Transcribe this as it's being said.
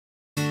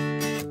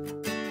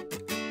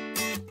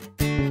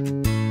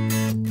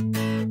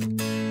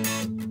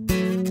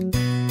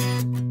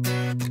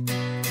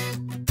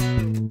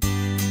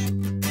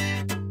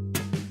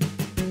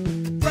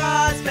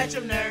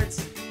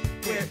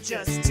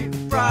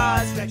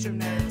broad spectrum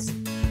nerds.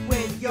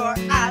 When your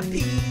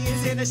IP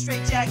is in a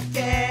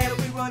straitjacket,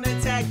 we won't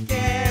attack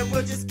it,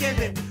 we'll just give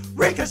it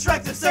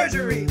reconstructive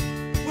surgery.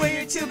 We're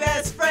your two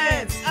best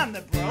friends. I'm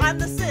the bro, I'm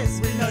the sis.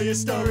 We know your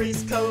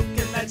story's coke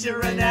and that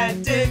you're an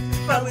addict,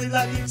 but we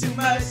love you too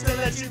much to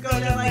let you go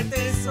down like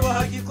this, so we'll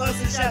hug you close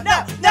and shout,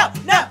 no, no,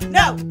 no,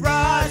 no.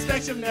 Broad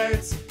spectrum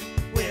nerds.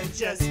 We're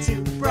just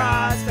two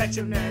broad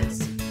spectrum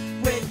nerds.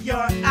 When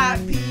your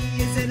IP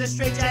is in a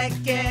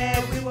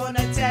straitjacket, we won't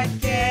attack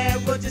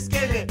it, we'll just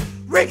give it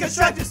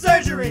reconstructive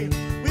surgery.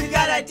 We've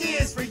got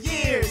ideas for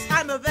years.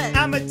 I'm a vet,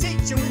 I'm a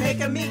teacher. We make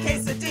a meat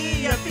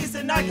quesadilla, feast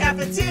in our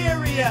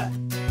cafeteria.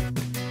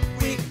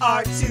 We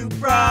are two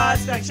broad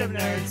spectrum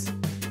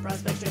nerds. Broad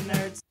spectrum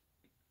nerds.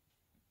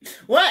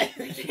 What?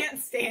 I can't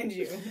stand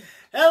you.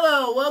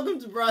 Hello, welcome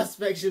to Broad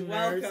Spectrum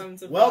Nerds. Welcome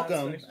to Welcome.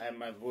 Broad Spectrum. I have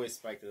my voice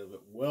spiked a little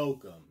bit.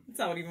 Welcome That's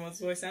not what even what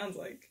his voice sounds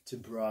like. to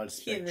Broad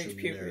He didn't Spectrum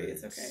reach puberty.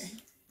 Nerds. It's okay.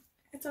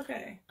 It's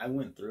okay. I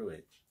went through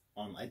it.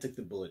 I took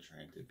the bullet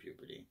train to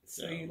puberty.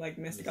 So you missed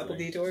a it's couple like-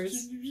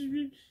 detours.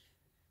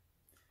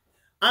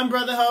 I'm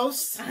Brother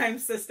Host, I'm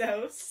Sista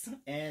Host.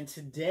 and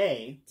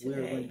today we're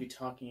going to be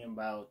talking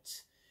about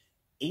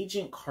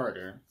Agent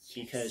Carter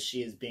because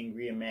she is being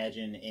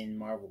reimagined in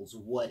Marvel's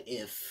What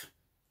If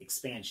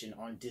expansion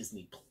on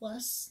Disney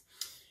Plus.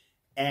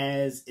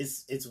 As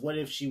it's what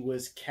if she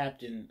was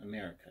Captain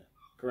America,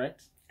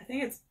 correct? I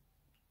think it's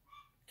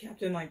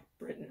Captain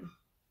Britain.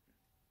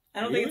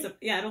 I don't Really? think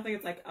it's I don't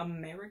think it's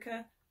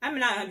America. I'm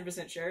not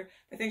 100% sure.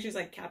 I think she's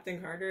Captain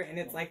Carter, and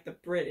it's the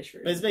British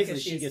version. But it's basically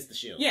because she gets the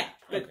shield. Yeah,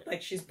 but Okay.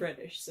 she's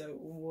British, so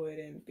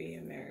wouldn't be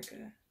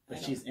America. But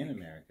I she's don't in think.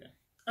 America.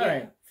 Yeah, All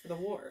right. for the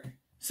war.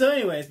 So,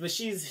 anyways, but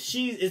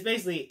it's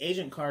basically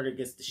Agent Carter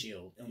gets the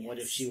shield, and what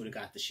if Yes. she would have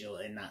got the shield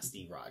and not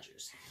Steve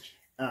Rogers?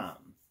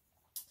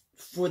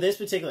 For this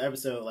particular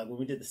episode, when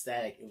we did the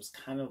static, it was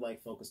kind of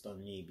focused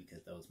on me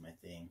because that was my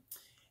thing.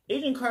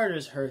 Agent Carter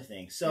is her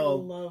thing. I So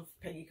love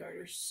Peggy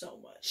Carter so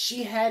much.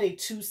 she had a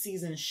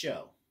 2-season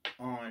show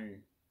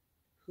on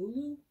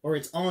Hulu, or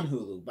it's on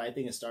Hulu, but I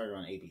think it started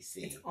on ABC.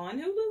 It's on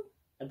Hulu?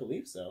 I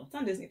believe so. It's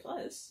on Disney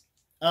Plus.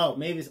 Oh,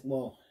 maybe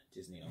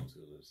Disney owns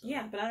Hulu. So.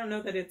 Yeah, but I don't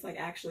know that it's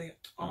actually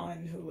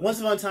on Hulu. Once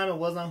upon a time, it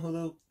was on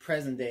Hulu.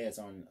 Present day, it's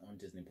on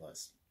Disney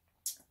Plus.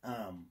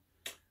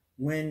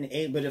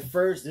 But at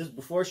first, this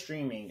before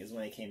streaming is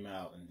when it came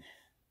out, and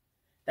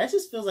that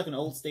just feels like an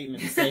old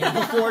statement to say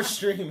before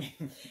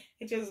streaming.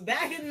 It's just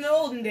back in the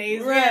olden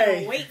days, we Right.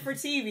 had to wait for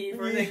TV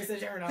for things to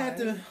turn on. Had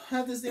to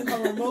have this thing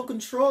called remote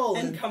control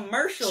and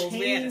commercials,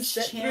 we had to change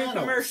sit channels.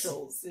 through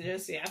commercials.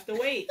 You have to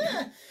wait.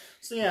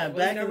 So yeah, There was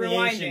back no in the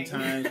ancient rewinding.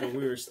 times where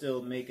we were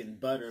still making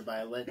butter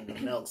by letting the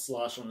milk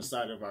slosh on the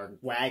side of our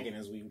wagon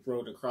as we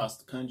rode across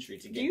the country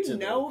to Do get you to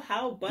know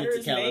how butter get to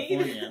is made?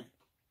 California.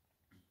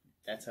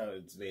 That's how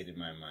it's made in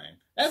my mind.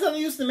 That's how they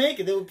used to make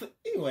it. They would put,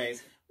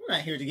 anyways, we're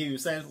not here to give you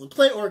science.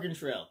 Play Oregon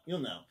Trail. You'll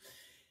know.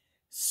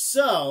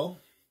 So,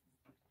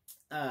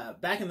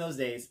 back in those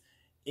days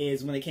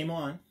is when it came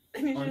on.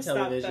 I need you on to stop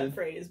television. that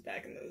phrase,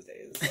 back in those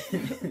days.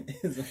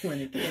 Is when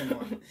it came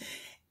on.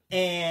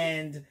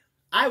 And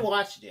I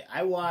watched it.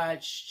 I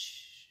want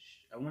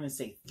to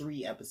say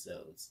 3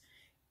 episodes.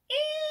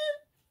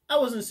 And I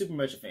wasn't super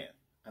much a fan.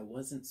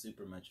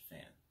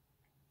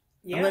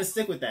 Yeah. I'm going to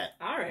stick with that.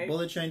 All right.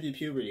 Bullet train through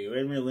puberty.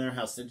 We're going to learn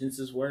how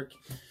sentences work.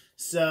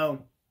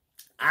 So,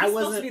 He's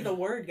supposed to be the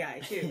word guy,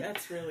 too.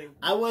 That's really...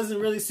 I wasn't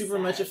really super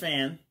sad. much a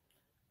fan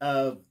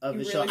of the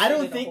You show. really I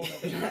don't said it a think...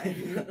 whole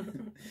other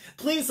time.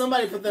 Please,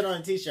 somebody put that on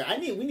a t-shirt.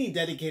 We need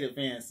dedicated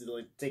fans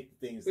to take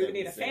the things We that would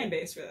need a say. fan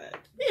base for that.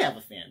 We have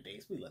a fan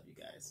base. We love you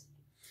guys.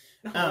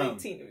 The whole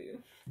 18 of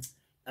you.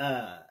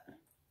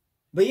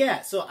 But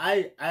yeah, so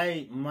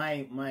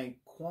my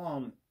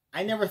qualm,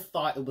 I never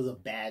thought it was a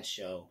bad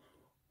show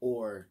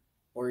or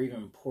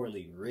even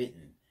poorly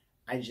written.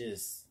 I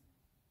just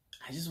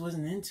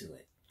wasn't into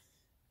it.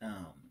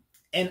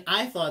 And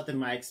I thought that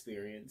my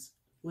experience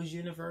was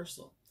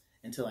universal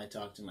until I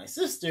talked to my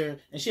sister,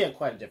 and she had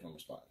quite a different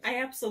response. I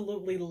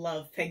absolutely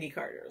love Peggy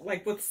Carter,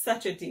 with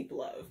such a deep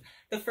love.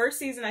 The first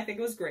season, I think,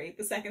 was great.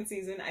 The second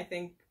season, I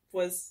think,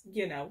 was,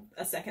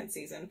 a second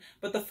season.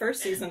 But the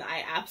first season,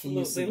 I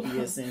absolutely loved.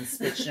 BSN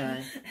spit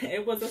shine.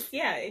 It was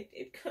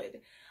it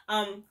could.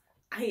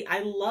 I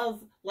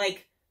love,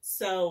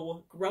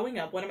 so growing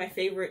up, one of my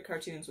favorite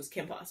cartoons was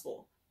Kim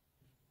Possible.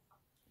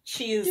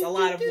 She is a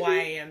lot of why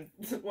I am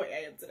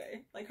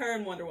today. Her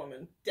and Wonder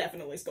Woman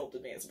definitely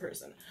sculpted me as a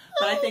person.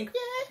 But I think...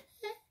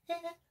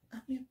 I'm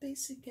your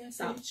basic average.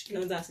 Stop. No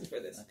one's asking for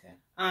this. Okay.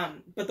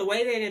 But the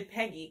way they did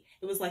Peggy,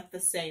 it was the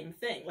same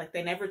thing.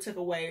 They never took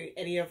away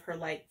any of her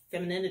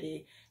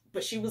femininity,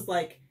 but she was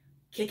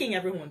kicking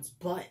everyone's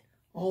butt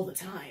all the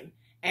time.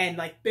 And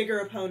bigger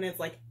opponents,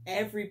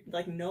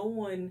 no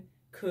one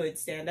could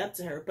stand up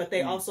to her. But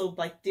they also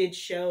did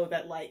show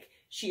that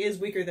she is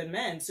weaker than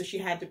men, so she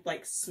had to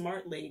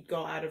smartly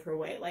go out of her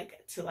way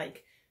to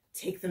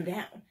take them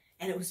down.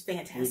 And it was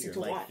fantastic to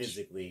watch.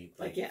 Physically,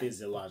 yeah,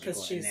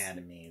 physiological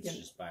anatomy. It's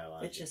just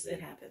biological. It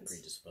happens.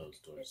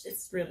 Predisposed towards.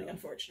 It's really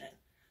unfortunate.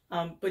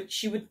 But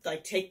she would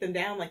like take them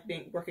down, like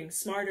working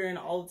smarter and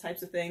all the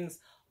types of things,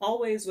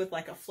 always with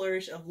like a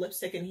flourish of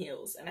lipstick and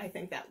heels. And I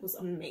think that was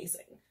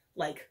amazing.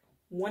 Like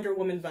Wonder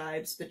Woman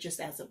vibes, but just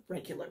as a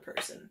regular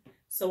person.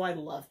 So I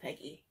love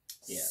Peggy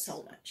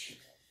so much.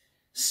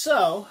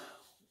 So,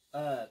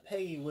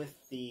 Peggy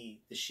with the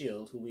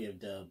shield, who we have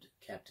dubbed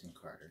Captain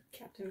Carter.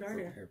 Captain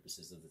Carter. For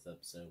purposes of this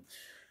episode.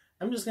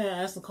 I'm just going to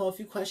ask Nicole a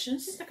few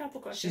questions. Just a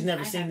couple questions. She's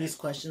never seen these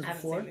questions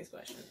before. I haven't seen these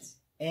questions.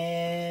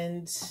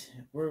 And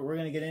we're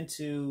going to get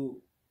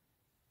into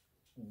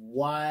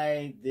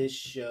why this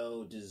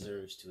show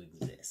deserves to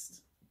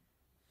exist.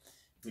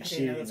 Which I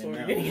didn't know that's what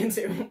we're getting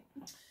into.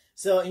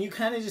 So, and you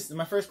kind of just,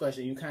 my first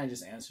question, you kind of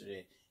just answered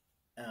it.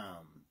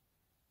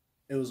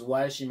 It was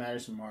why she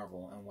matters to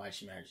Marvel and why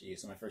she matters to you.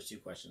 So my first two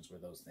questions were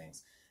those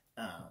things.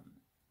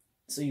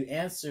 So you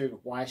answered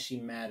why she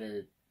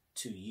mattered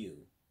to you,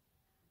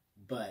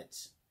 but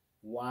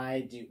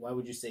why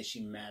would you say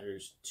she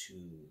matters to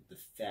the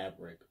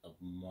fabric of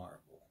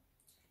Marvel?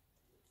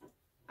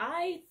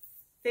 I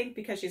think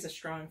because she's a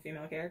strong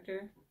female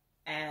character,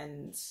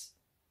 and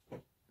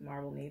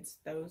Marvel needs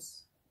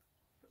those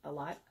a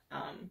lot.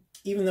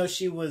 Even though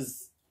she's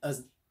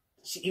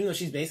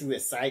basically a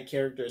side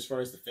character as far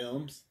as the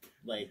films,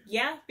 like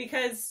yeah,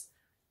 because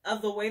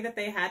of the way that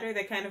they had her,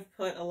 they kind of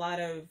put a lot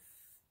of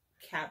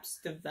Cap's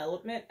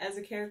development as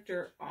a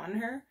character on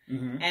her,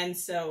 and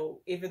so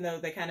even though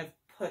they kind of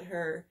put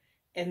her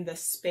in the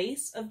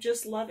space of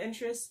just love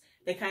interest,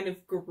 they kind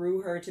of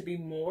grew her to be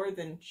more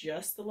than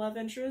just the love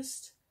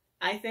interest.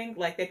 I think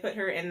like they put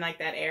her in like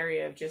that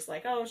area of just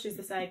like, oh, she's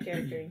the side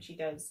character and she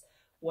does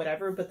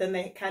whatever, but then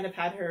they kind of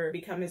had her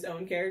become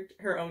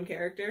her own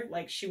character.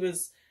 Like she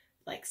was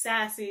like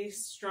sassy,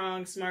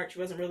 strong, smart. She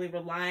wasn't really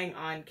relying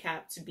on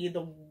Cap to be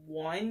the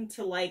one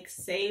to like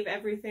save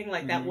everything.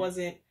 Like that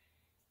wasn't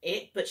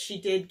it, but she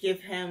did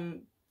give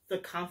him the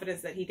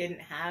confidence that he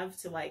didn't have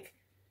to like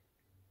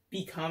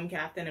become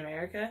Captain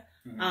America.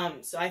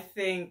 So I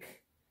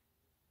think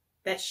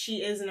that she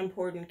is an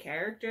important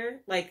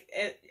character, like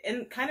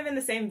in kind of in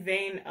the same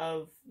vein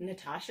of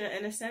Natasha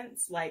in a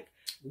sense, like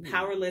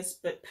powerless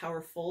but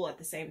powerful at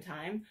the same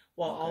time,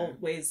 while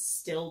always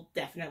still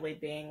definitely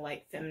being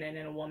like feminine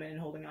and a woman and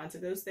holding on to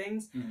those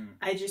things.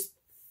 I just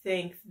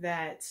think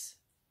that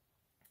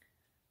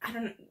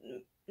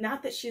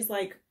not that she's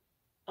like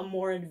a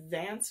more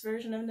advanced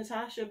version of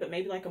Natasha, but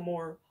maybe like a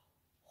more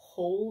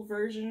whole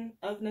version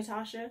of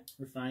Natasha.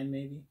 Refined,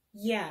 maybe?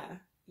 Yeah.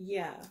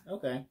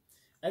 Okay.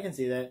 I can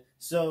see that.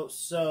 So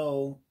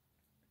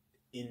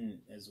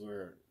as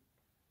we're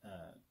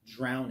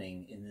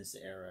drowning in this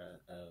era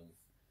of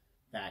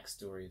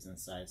backstories and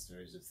side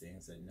stories of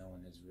things that no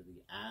one has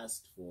really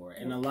asked for,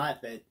 and a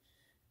lot that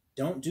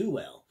don't do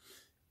well,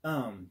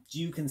 do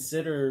you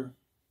consider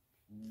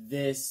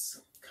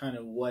this kind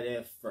of what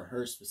if for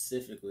her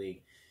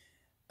specifically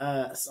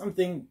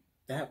something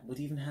that would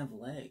even have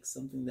legs,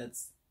 something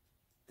that's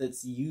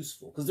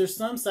useful? Because there's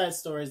some side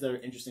stories that are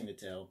interesting to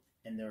tell,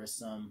 and there are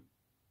some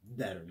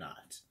that are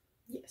not.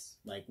 Yes.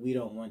 Like we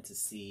don't want to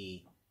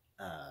see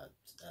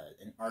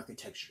an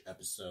architecture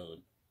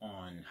episode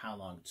on how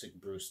long it took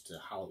Bruce to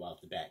hollow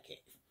out the Batcave,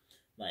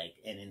 like,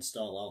 and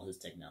install all his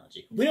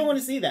technology. We don't want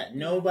to see that.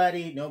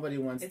 Nobody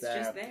wants that. It's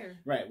just there.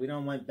 Right. We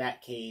don't want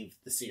Batcave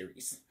the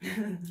series.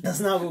 That's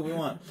not what we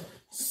want.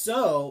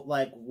 So,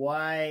 like,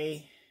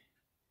 why?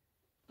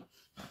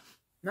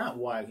 Not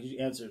why, because you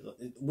answered.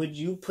 Would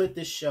you put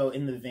this show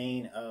in the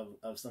vein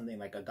of something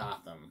like a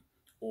Gotham?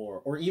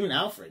 Or even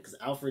Alfred, because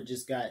Alfred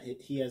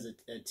he has a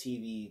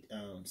TV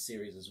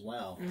series as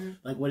well.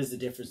 Like, what is the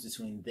difference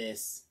between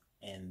this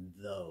and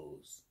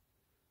those?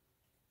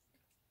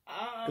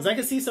 Because I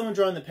can see someone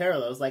drawing the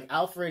parallels. Like,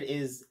 Alfred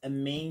is a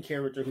main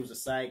character who's a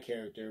side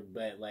character,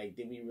 but, like,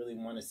 did we really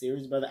want a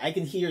series about that? I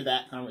can hear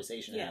that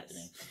conversation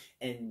happening.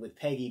 And with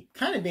Peggy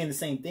kind of being the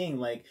same thing,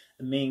 like,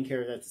 a main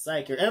character that's a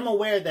side character. And I'm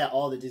aware that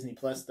all the Disney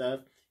Plus stuff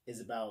is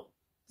about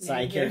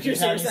side characters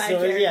having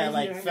stories. Yeah,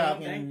 like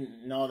Falcon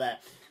and all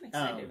that. I'm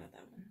excited about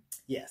that one.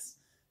 Yes.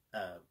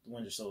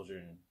 Winter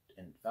Soldier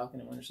and Falcon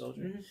and Winter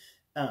Soldier.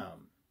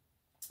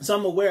 So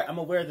I'm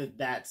aware that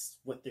that's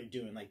what they're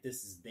doing. Like,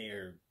 this is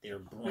their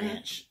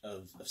branch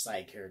of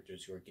side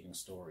characters who are getting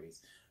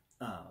stories.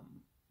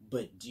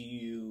 But do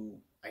you,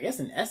 I guess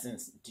in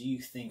essence, do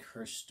you think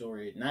her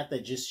story, not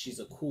that just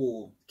she's a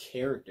cool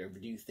character,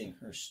 but do you think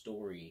her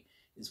story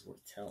is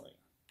worth telling?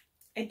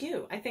 I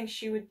do. I think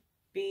she would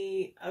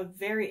be a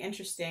very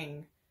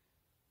interesting,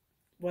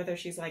 whether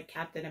she's like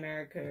Captain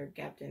America or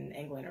Captain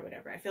England or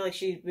whatever. I feel like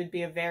she would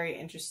be a very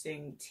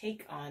interesting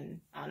take on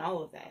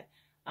all of that,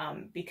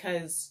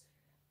 because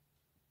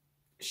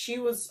she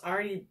was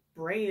already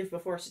brave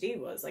before Steve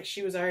was. Like,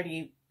 she was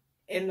already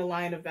in the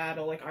line of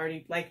battle,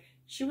 like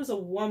she was a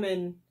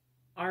woman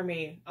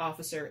army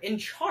officer in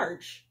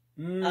charge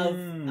of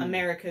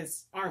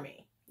America's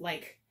army.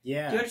 Like, do you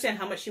understand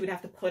how much she would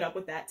have to put up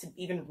with that to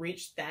even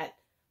reach that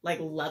like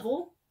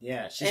level?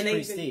 Yeah, she's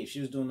pre-Steve. She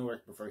was doing the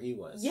work before he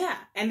was. Yeah,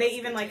 and they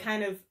even like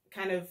kind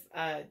of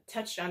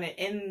touched on it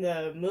in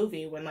the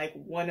movie when like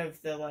one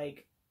of the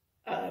like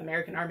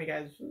American Army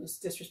guy was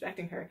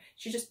disrespecting her,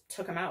 she just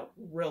took him out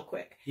real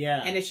quick.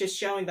 Yeah. And it's just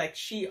showing like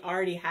she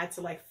already had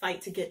to like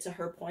fight to get to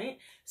her point.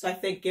 So I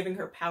think giving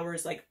her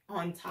powers like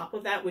on top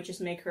of that would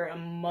just make her a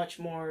much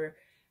more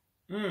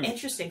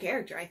interesting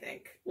character, I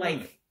think.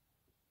 Like,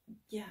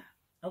 yeah.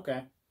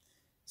 Okay.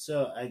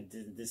 So I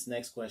did this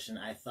next question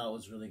I thought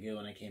was really good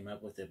when I came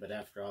up with it, but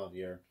after all of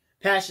your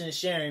passionate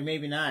sharing,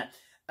 maybe not.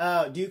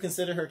 Do you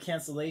consider her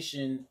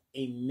cancellation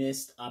a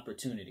missed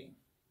opportunity?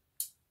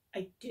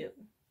 I do.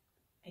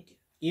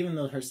 Even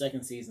though her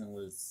second season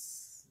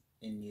was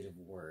in need of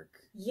work.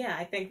 Yeah,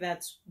 I think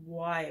that's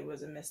why it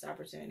was a missed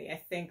opportunity. I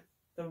think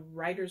the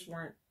writers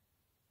weren't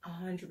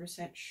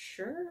 100%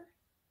 sure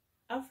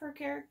of her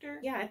character.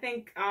 Yeah, I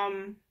think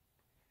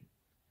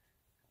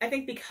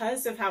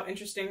because of how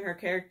interesting her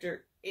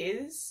character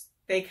is,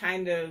 they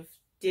kind of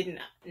didn't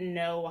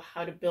know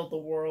how to build the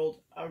world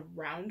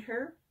around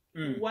her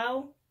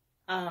well.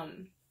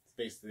 It's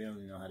basically they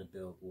only know how to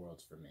build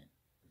worlds for men.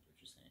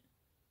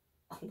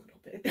 A little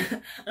bit.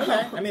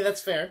 Okay, I mean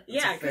that's fair.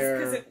 Yeah,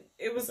 because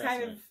it was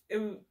kind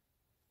of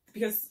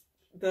because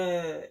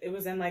it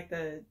was in like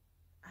the,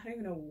 I don't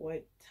even know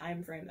what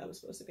time frame that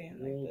was supposed to be in,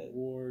 like World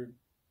War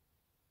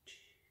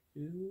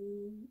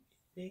II,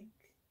 I think.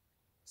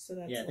 So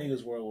that's I think it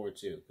was World War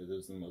II because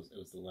it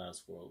was the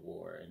last World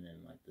War, and then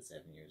like the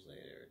 7 years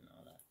later and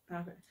all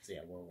that. Okay. So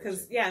yeah, World War II.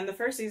 Because in the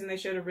first season they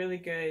showed a really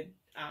good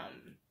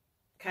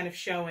kind of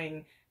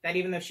showing that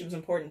even though she was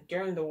important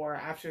during the war,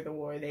 after the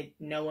war,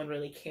 no one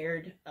really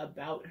cared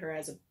about her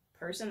as a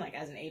person, like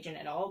as an agent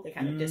at all. They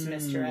kind of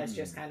dismissed her as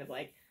just kind of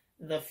like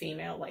the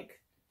female, like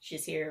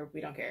she's here,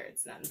 we don't care,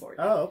 it's not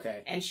important. Oh,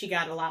 okay. And she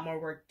got a lot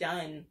more work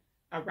done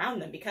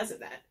around them because of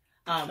that.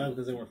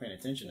 Because they weren't paying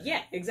attention to her.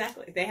 Yeah,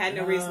 exactly. They had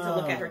no reason to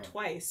look at her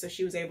twice, so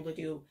she was able to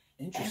do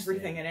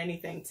everything and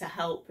anything to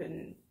help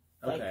and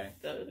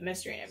the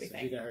mystery and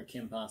everything. So she got her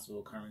Kim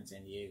Possible, Carmen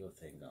Sandiego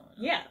thing going on.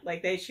 Yeah,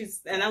 like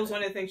and that was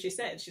one of the things she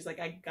said. She's like,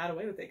 I got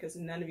away with it because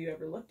none of you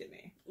ever looked at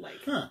me.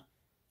 Like,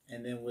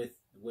 And then with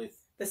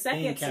the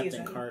second Captain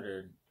season,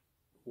 Carter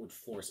would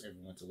force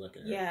everyone to look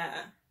at her.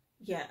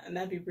 Yeah, and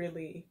that'd be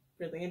really,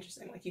 really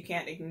interesting. Like, you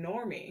can't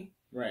ignore me,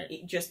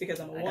 right? Just because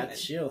I'm a woman. I got the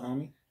shield,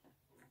 homie,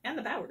 and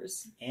the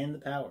powers.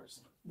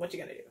 What you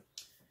gonna do?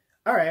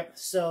 All right,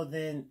 so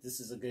then this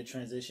is a good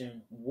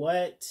transition.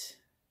 What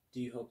do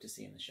you hope to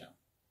see in the show?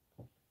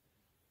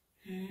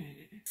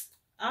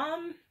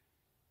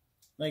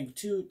 Like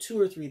two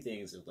or three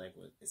things of like,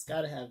 it's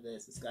got to have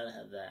this, it's got to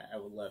have that. I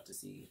would love to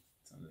see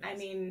some of this. I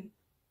mean,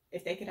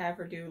 if they could have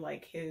her do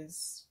like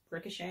his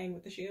ricocheting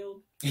with the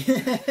shield, I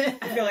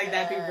feel like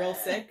that'd be real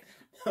sick.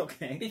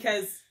 Okay.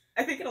 Because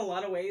I think in a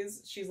lot of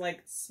ways she's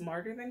like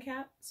smarter than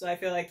Cap, so I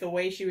feel like the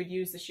way she would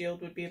use the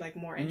shield would be like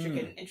more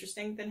intricate and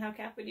interesting than how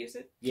Cap would use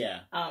it. Yeah.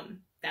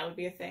 That would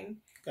be a thing.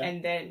 Okay.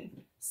 And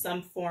then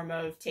some form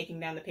of taking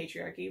down the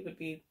patriarchy would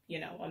be,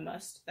 a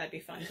must. That'd be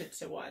fun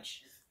to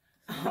watch.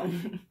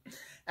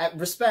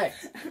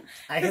 Respect.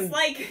 I can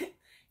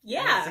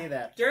see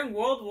that. During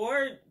World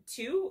War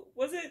II,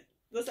 was it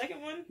the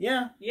second one?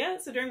 Yeah. Yeah,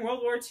 so during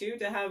World War II,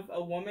 to have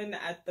a woman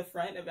at the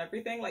front of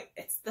everything, like,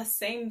 it's the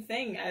same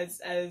thing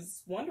as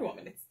Wonder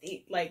Woman.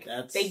 It's like,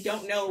 they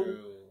don't know,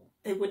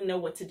 they wouldn't know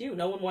what to do.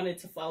 No one wanted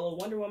to follow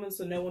Wonder Woman,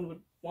 so no one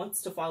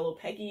wants to follow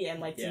Peggy, and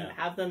like to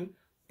have them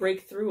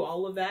break through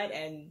all of that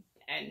and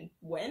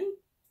win.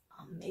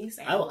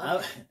 Amazing.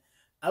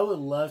 I would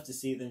love to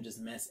see them just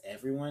mess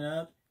everyone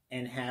up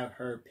and have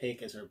her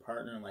pick as her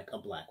partner like a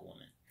black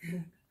woman.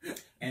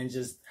 And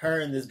just her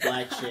and this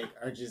black chick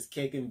are just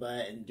kicking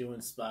butt and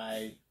doing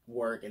spy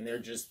work, and they're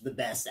just the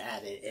best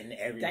at it, and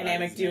everybody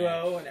dynamic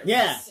duo and everything.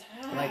 Yeah.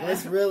 Like,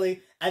 let's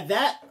really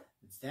that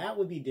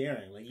would be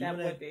daring. Like,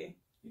 would be.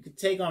 You could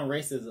take on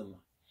racism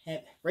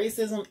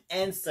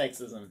and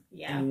sexism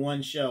in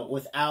one show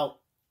without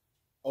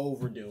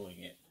overdoing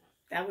it.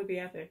 That would be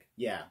epic.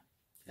 Yeah.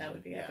 That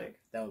would be epic.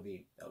 That would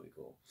be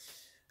cool.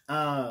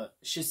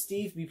 Should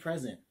Steve be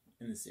present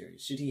in the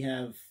series? Should he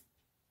have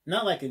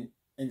not like an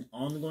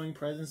ongoing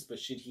presence, but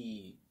should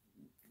he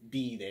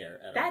be there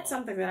at all? That's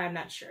something that I'm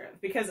not sure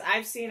of, because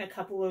I've seen a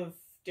couple of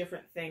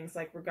different things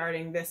like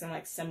regarding this and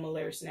like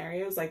similar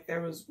scenarios. Like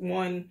there was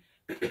one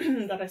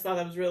that I saw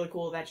that was really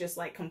cool that just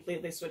like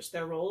completely switched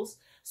their roles,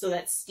 so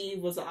that Steve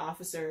was the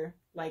officer,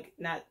 like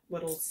not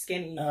little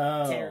skinny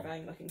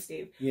terrifying looking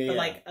Steve, but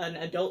like an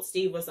adult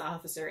Steve was the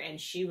officer, and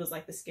she was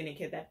like the skinny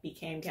kid that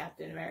became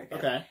Captain America.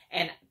 Okay.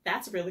 And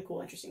that's a really cool,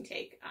 interesting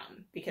take,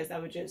 because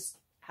that would just,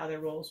 how their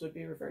roles would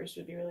be reversed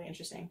would be really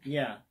interesting.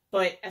 Yeah.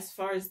 But as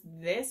far as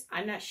this,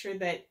 I'm not sure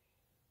that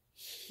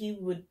he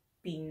would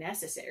be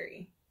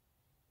necessary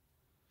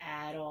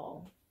at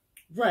all.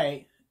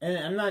 Right. And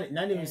I'm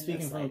not even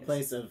speaking from a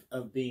place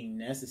of being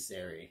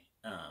necessary.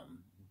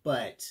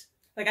 But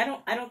like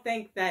I don't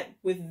think that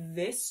with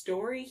this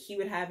story he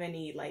would have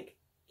any like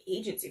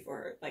agency for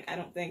her. Like I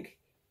don't think,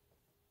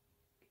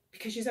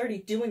 because she's already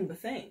doing the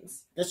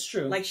things. That's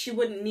true. Like she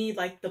wouldn't need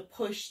like the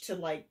push to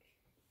like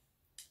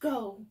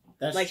go.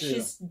 That's like true.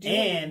 She's doing...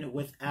 And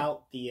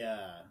without the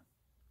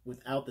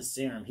without the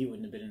serum, he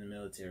wouldn't have been in the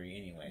military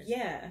anyways.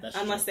 Yeah, That's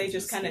unless true, they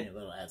just kind of a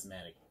little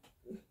asthmatic.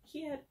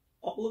 He had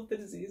all of the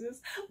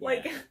diseases. Yeah.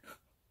 Like,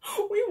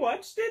 we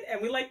watched it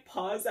and we like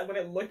paused and when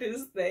it looked at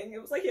his thing,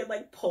 it was like he had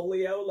like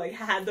polio, like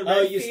had the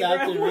red you fever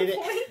stopped at to one read it?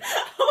 point.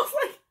 I was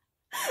like,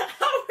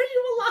 how are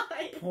you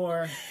alive?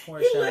 Poor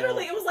He child.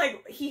 literally, it was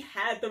like he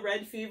had the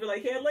red fever,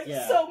 like he had like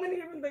Yeah. so many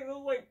different things. I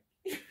was like,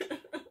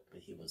 But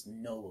he was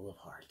noble of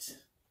heart.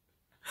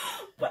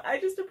 but I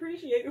just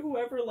appreciate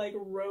whoever like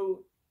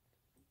wrote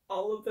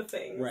all of the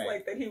things, Right.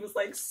 like that he was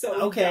like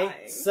so Okay,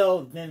 dying.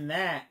 so then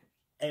that,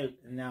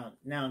 now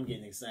I'm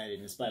getting excited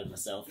in spite of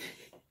myself.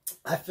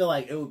 I feel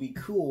like it would be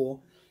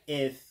cool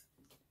if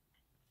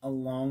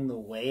along the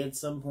way at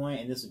some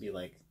point, and this would be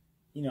like,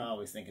 I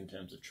always think in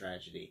terms of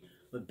tragedy,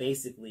 but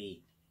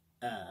basically,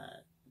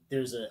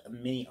 there's a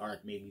mini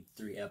arc, maybe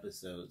 3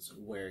 episodes,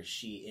 where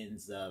she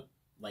ends up,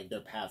 like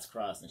their paths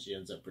cross and she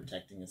ends up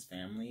protecting his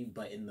family,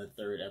 but in the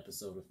 3rd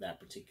episode of that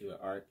particular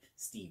arc,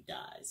 Steve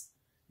dies.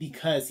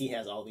 Because he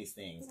has all these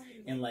things.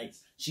 And, like,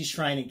 she's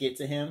trying to get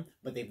to him,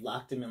 but they've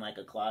locked him in, like,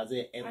 a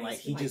closet. And, like,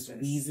 he just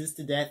wheezes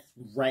to death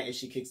right as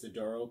she kicks the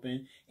door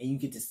open. And you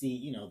get to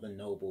see, the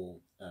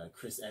noble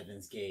Chris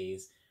Evans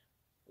gaze.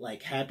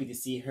 Like, happy to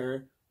see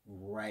her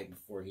right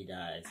before he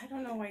dies. I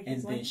don't know why he's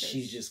And then like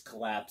she this. just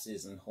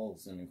collapses and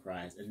holds him and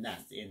cries. And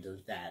that's the end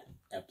of that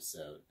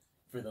episode.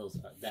 For those,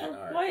 that For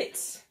arc.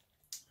 what?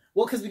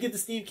 Well, because we get the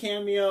Steve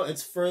cameo,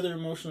 it's further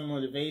emotional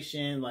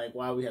motivation, like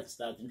why we have to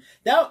stop them.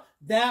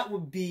 That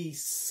would be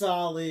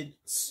solid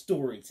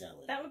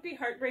storytelling. That would be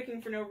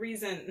heartbreaking for no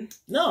reason.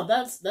 No,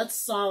 that's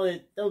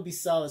solid. That would be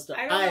solid stuff.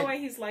 I don't know why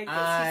he's like this.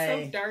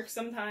 He's so dark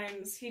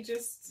sometimes. He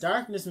just...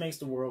 Darkness makes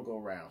the world go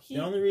round. The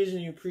only reason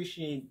you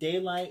appreciate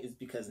daylight is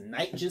because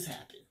night just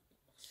happened.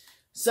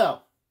 So,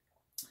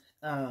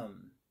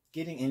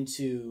 getting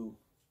into...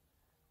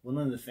 Well,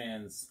 none of the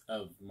fans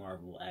of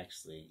Marvel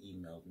actually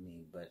emailed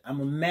me, but I'm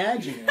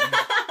imagining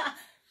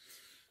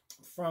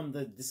from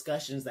the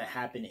discussions that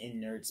happen in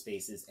nerd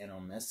spaces and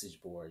on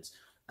message boards,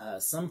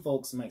 some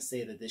folks might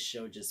say that this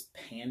show just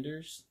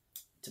panders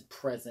to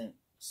present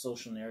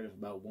social narrative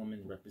about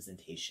woman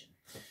representation.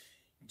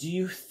 Do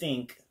you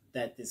think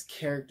that this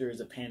character is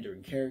a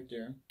pandering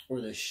character, or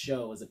the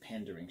show is a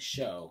pandering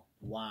show?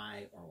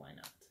 Why or why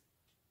not?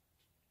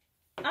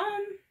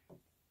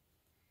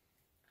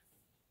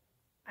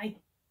 I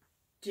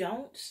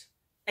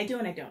do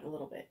and I don't a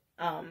little bit.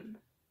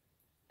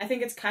 I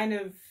think it's kind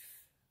of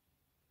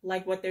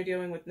like what they're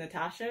doing with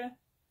Natasha.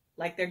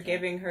 Like they're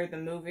giving her the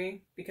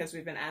movie because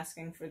we've been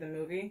asking for the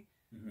movie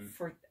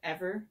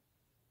forever.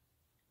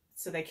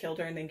 So they killed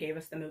her and then gave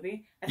us the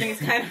movie. I think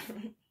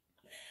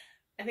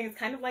it's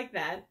kind of like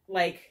that.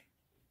 Like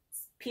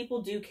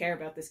people do care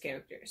about this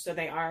character, so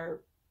they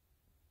are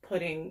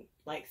putting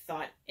like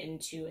thought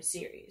into a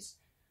series.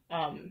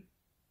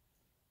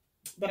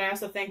 But I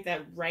also think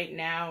that right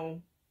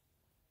now,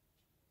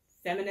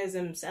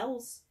 feminism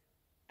sells,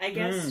 I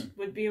guess,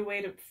 would be a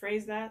way to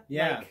phrase that.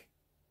 Yeah. Like,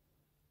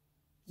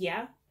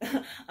 yeah.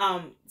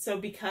 So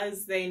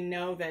because they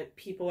know that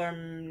people are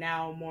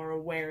now more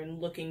aware and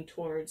looking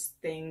towards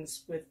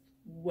things with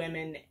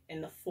women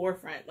in the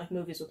forefront, like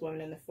movies with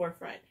women in the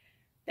forefront,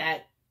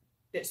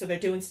 so they're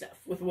doing stuff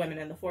with women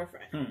in the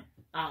forefront.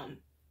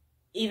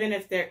 Even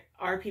if there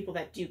are people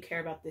that do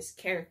care about this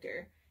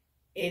character,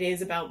 it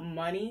is about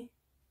money.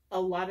 A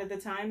lot of the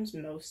times,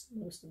 most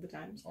of the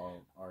times.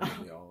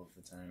 Arguably all of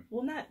the time.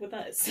 Well, not with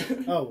us.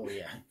 Oh, well,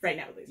 yeah. Right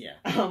now, at least.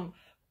 Yeah.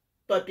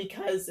 But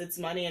because it's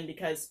money and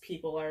because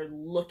people are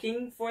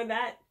looking for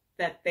that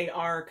they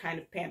are kind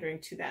of pandering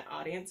to that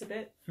audience a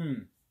bit.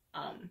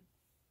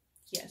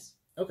 Yes.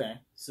 Okay.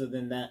 So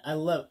then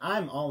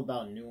I'm all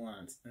about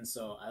nuance. And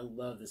so I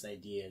love this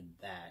idea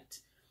that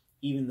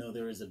even though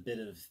there is a bit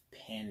of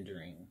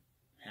pandering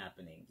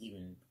happening,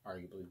 even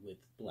arguably with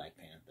Black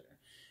Panther,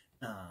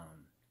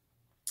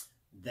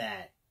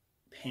 that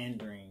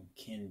pandering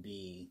can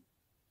be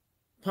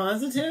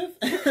positive.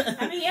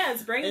 I mean, yeah,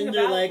 it's bringing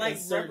about like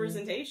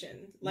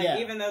representation. Like, yeah.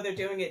 Even though they're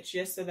doing it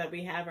just so that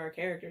we have our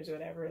characters or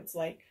whatever, it's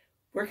like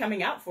we're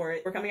coming out for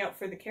it. We're coming out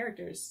for the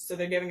characters, so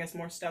they're giving us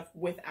more stuff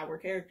with our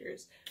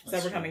characters. So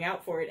we're coming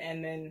out for it,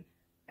 and then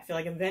I feel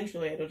like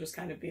eventually it'll just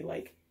kind of be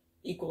like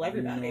equal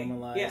everybody.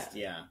 Normalized.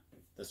 Yeah,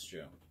 that's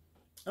true.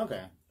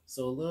 Okay,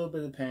 so a little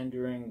bit of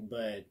pandering,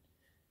 but.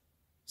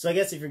 So I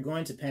guess if you're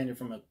going to pander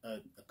from a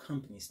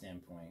company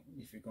standpoint,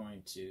 if you're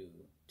going to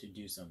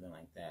do something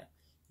like that,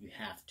 you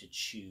have to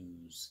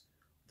choose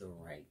the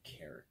right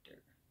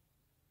character.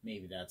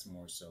 Maybe that's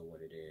more so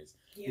what it is.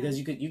 Yeah. Because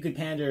you could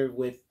pander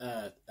with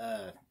I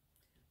don't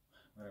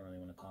really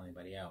want to call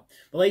anybody out.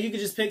 But like you could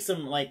just pick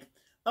some like,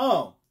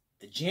 the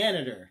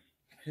janitor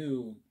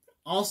who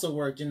also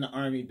worked in the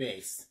army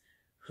base,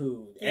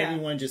 who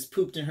everyone just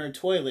pooped in her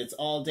toilets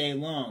all day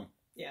long.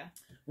 Yeah.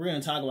 We're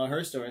going to talk about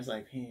her story. It's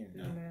like, hey,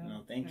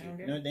 no, thank you.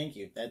 Okay. No, thank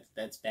you.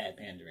 That's bad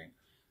pandering.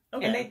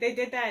 Okay. And they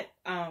did that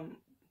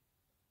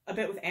a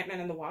bit with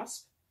Ant-Man and the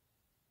Wasp.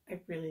 I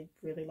really,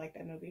 really like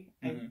that movie.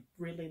 I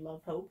really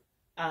love Hope.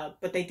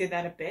 But they did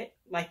that a bit.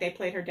 Like, they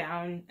played her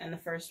down in the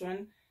first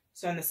one.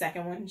 So in the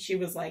second one, she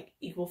was like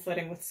equal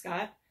footing with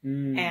Scott.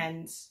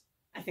 And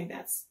I think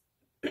that's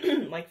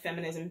like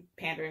feminism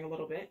pandering a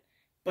little bit.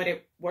 But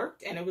it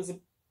worked, and it was a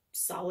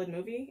solid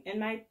movie, in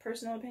my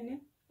personal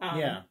opinion.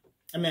 Yeah.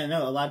 I mean, I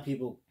know a lot of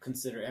people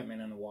consider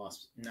Ant-Man and the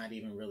Wasp not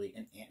even really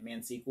an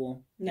Ant-Man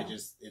sequel. No.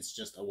 It's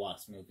just a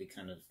Wasp movie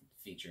kind of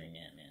featuring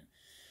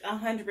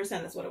Ant-Man. 100%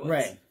 that's what it was.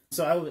 Right.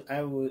 So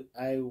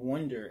I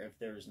wonder if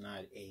there's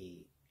not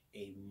a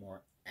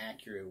more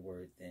accurate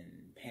word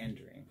than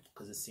pandering,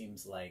 because it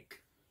seems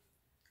like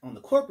on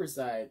the corporate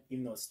side,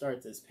 even though it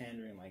starts as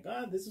pandering, like,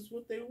 this is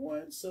what they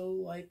want, so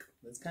like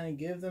let's kind of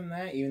give them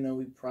that, even though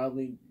we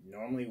probably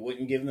normally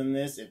wouldn't give them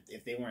this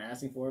if they weren't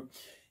asking for it.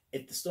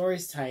 If the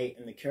story's tight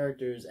and the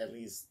characters at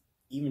least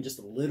even just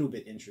a little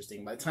bit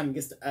interesting, by the time it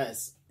gets to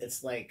us,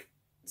 it's like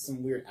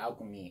some weird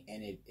alchemy,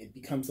 and it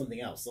becomes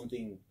something else,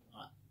 something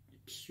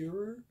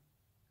pure,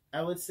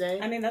 I would say.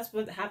 I mean, that's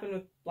what happened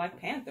with Black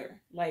Panther.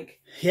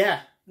 Like,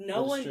 yeah,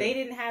 no one, they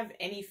didn't have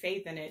any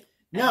faith in it.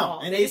 No,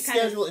 and they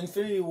scheduled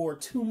Infinity War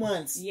 2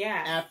 months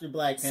after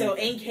Black Panther. So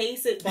in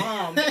case it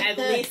bombed, at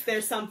least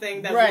there's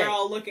something that we're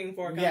all looking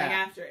for coming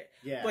after it.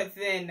 Yeah. But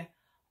then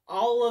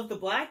all of the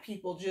Black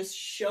people just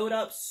showed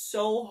up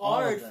so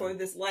hard for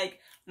this. Like,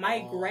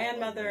 my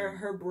grandmother,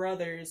 her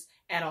brothers,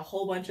 and a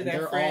whole bunch of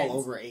their friends. They're all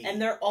over 80.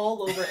 And they're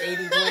all over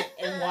 80 went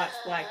and watched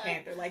Black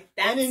Panther. Like,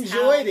 that's and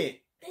enjoyed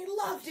it. They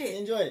loved it.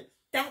 Enjoyed it.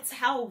 That's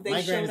how they showed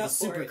up for it. My grandma's a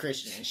super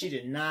Christian, and she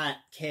did not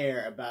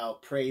care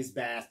about praise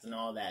bast and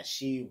all that.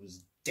 She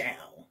was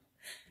down.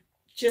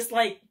 Just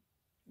like,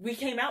 we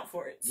came out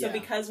for it. So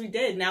because we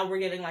did, now we're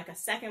getting like a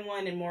second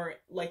one and more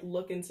like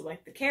look into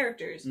like the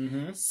characters.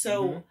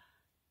 So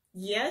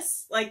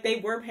yes, like they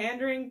were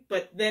pandering,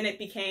 but then it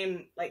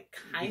became like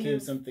kind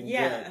of something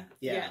good.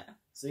 Yeah.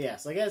 So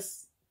I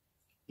guess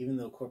even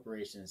though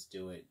corporations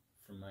do it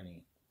for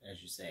money,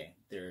 as you say,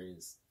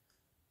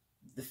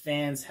 the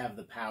fans have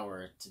the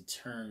power to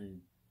turn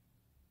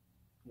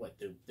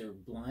their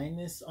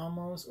blindness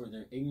almost, or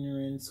their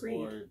ignorance,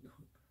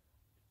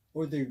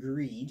 or their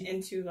greed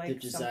into like their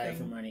desire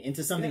for money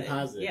into something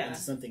positive, into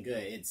something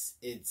good.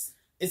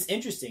 It's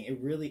interesting. It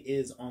really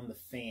is on the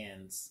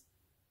fans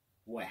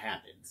what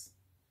happens.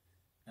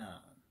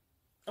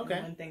 Okay.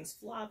 And when things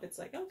flop, it's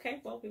like,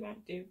 okay, well, we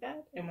won't do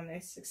that. And when they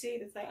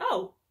succeed, it's like,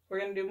 oh, we're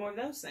gonna do more of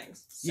those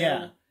things.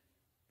 So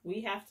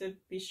we have to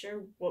be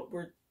sure what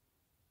we're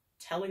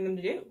telling them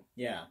to do.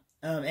 Yeah.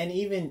 And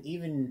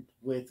even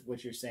with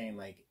what you're saying,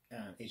 like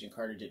Agent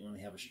Carter didn't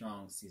really have a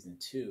strong season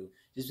 2.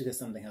 Just because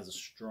something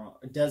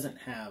doesn't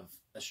have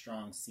a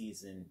strong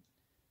season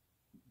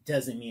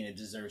doesn't mean it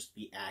deserves to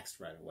be axed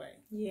right away.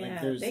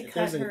 Yeah, like they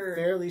cut her. A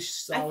fairly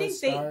solid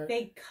start.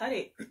 They cut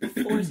it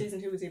before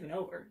season 2 was even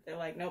over. They're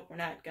like, nope, we're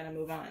not gonna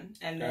move on,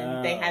 and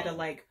then they had to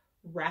like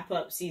wrap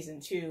up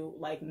season 2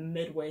 like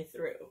midway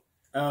through.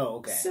 Oh,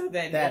 okay. So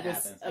then that it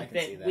was happens. a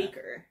bit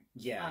weaker.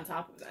 Yeah. On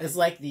top of that, it's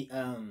like the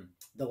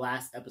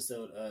last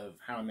episode of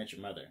How I Met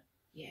Your Mother.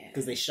 Yeah.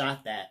 Because they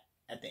shot that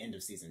at the end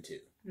of season 2.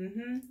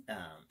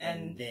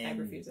 And then I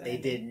refuse that they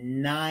did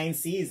 9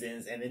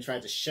 seasons and then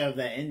tried to shove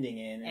that ending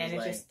in. And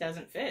it just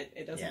doesn't fit.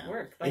 It doesn't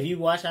work. Like, if you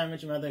watch How I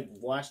Met Your Mother,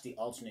 watch the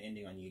alternate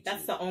ending on YouTube.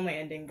 That's the only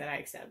ending that I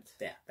accept.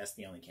 Yeah, that's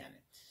the only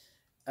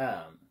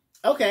canon.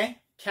 Okay.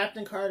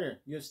 Captain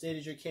Carter, you have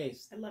stated your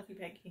case. I love you,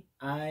 Peggy.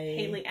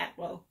 Haley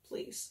Atwell,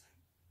 please.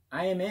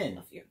 I am in. I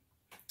love you.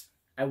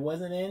 I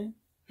wasn't in.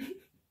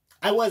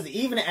 I was,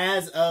 even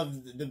as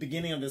of the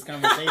beginning of this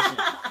conversation.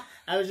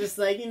 I was just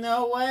like, you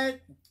know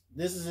what?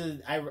 This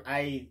is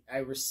I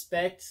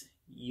respect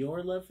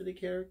your love for the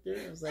character.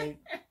 I was like,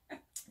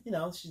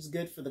 she's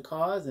good for the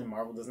cause, and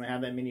Marvel doesn't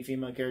have that many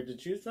female characters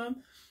to choose from.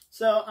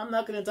 So I'm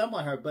not going to dump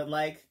on her, but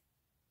like,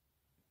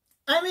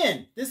 I'm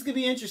in. This could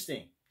be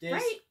interesting.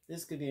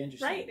 This could be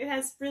interesting. Right. It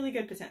has really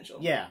good potential.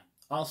 Yeah.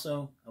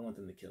 Also, I want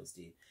them to kill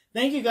Steve.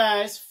 Thank you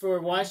guys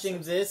for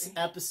watching this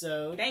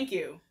episode. Thank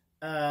you.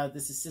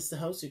 This is Sista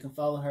Host. You can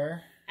follow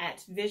her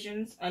at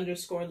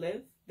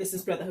visions_live. This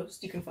is Brother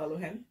Host. You can follow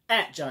him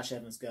at Josh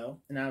Evans Go.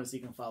 And obviously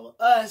you can follow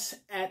us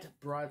at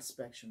Broad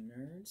Spectrum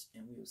Nerds.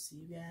 And we will see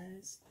you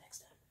guys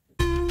next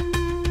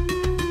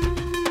time.